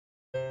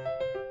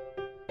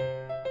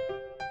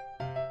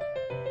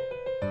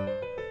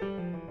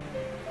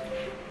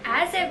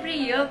as every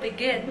year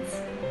begins,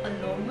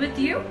 along with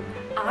you,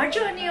 our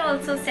journey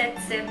also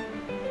sets in.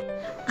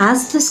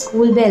 As the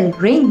school bell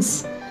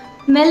rings,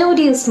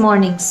 melodious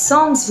morning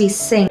songs we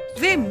sing.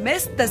 We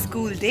miss the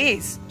school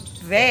days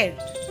where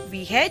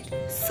we had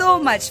so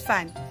much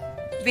fun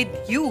with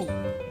you.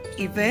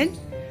 Even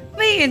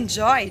we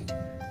enjoyed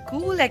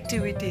cool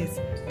activities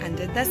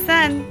under the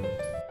sun.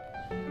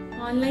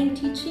 Online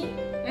teaching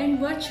and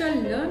virtual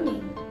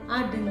learning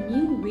are the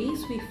new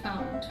ways we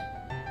found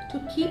to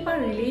keep our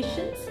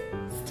relations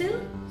still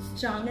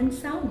strong and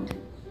sound.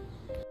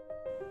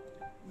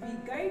 We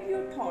guide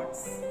your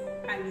thoughts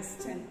and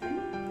strengthen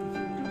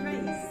you to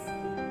rise.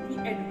 We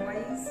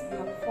advise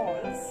your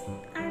faults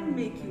and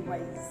make you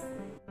wise.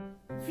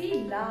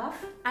 We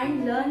laugh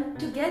and learn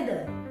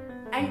together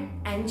and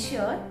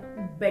ensure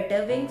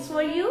better wings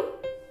for you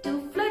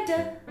to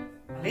flutter.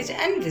 Knowledge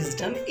and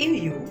wisdom in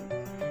you.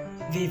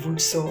 We would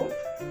sow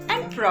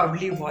and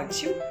proudly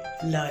watch you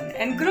learn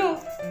and grow.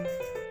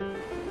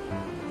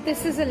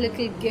 This is a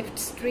little gift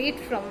straight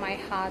from my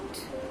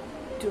heart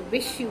to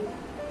wish you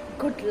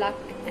good luck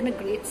and a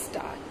great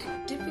start.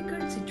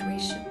 Difficult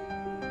situation,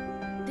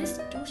 this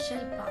too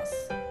shall pass.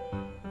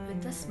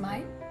 With a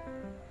smile,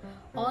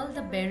 all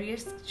the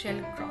barriers shall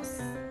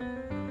cross.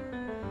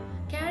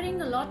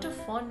 Carrying a lot of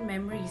fond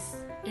memories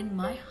in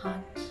my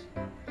heart,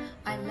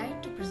 I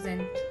like to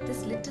present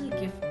this little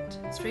gift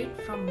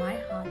straight from my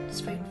heart,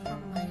 straight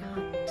from my heart.